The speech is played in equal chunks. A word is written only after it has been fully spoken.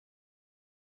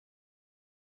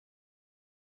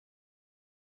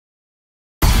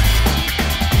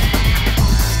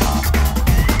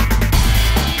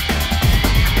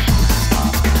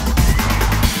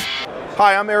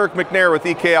Hi, I'm Eric McNair with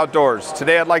EK Outdoors.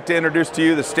 Today I'd like to introduce to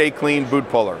you the Stay Clean boot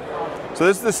puller. So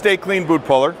this is the Stay Clean boot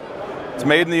puller. It's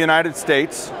made in the United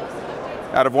States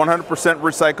out of 100%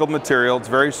 recycled material. It's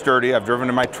very sturdy. I've driven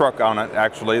in my truck on it,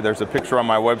 actually. There's a picture on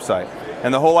my website.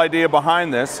 And the whole idea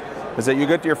behind this is that you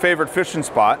get to your favorite fishing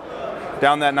spot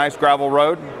down that nice gravel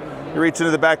road. You reach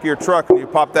into the back of your truck and you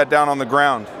pop that down on the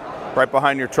ground right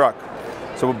behind your truck.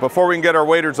 So before we can get our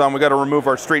waders on, we got to remove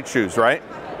our street shoes, right?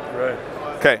 Right.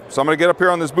 Okay, so I'm going to get up here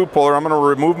on this boot puller. I'm going to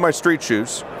remove my street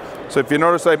shoes. So if you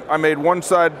notice, I made one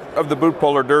side of the boot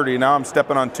puller dirty. Now I'm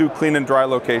stepping on two clean and dry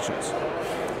locations.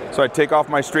 So I take off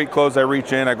my street clothes, I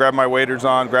reach in, I grab my waders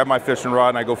on, grab my fishing rod,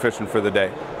 and I go fishing for the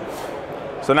day.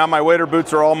 So now my wader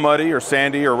boots are all muddy or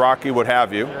sandy or rocky, what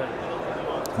have you.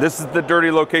 This is the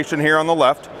dirty location here on the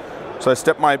left. So I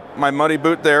step my muddy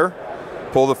boot there,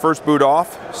 pull the first boot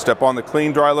off, step on the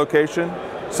clean, dry location,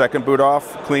 second boot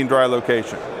off, clean, dry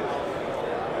location.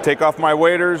 Take off my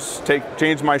waders,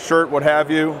 change my shirt, what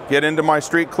have you, get into my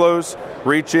street clothes,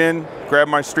 reach in, grab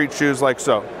my street shoes like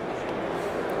so.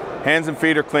 Hands and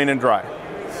feet are clean and dry.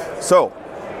 So,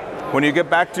 when you get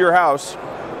back to your house,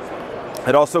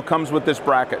 it also comes with this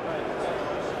bracket.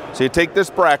 So you take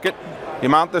this bracket, you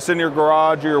mount this in your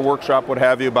garage or your workshop, what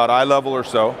have you, about eye level or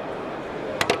so.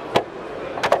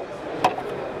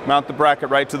 Mount the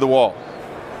bracket right to the wall.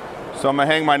 So I'm gonna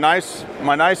hang my nice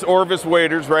Orvis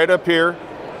waders right up here,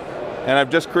 and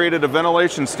I've just created a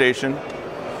ventilation station.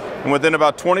 And within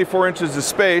about 24 inches of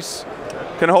space,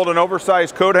 can hold an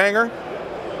oversized coat hanger.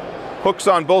 Hooks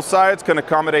on both sides can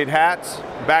accommodate hats,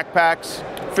 backpacks,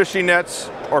 fishing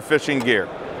nets, or fishing gear.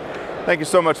 Thank you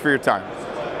so much for your time.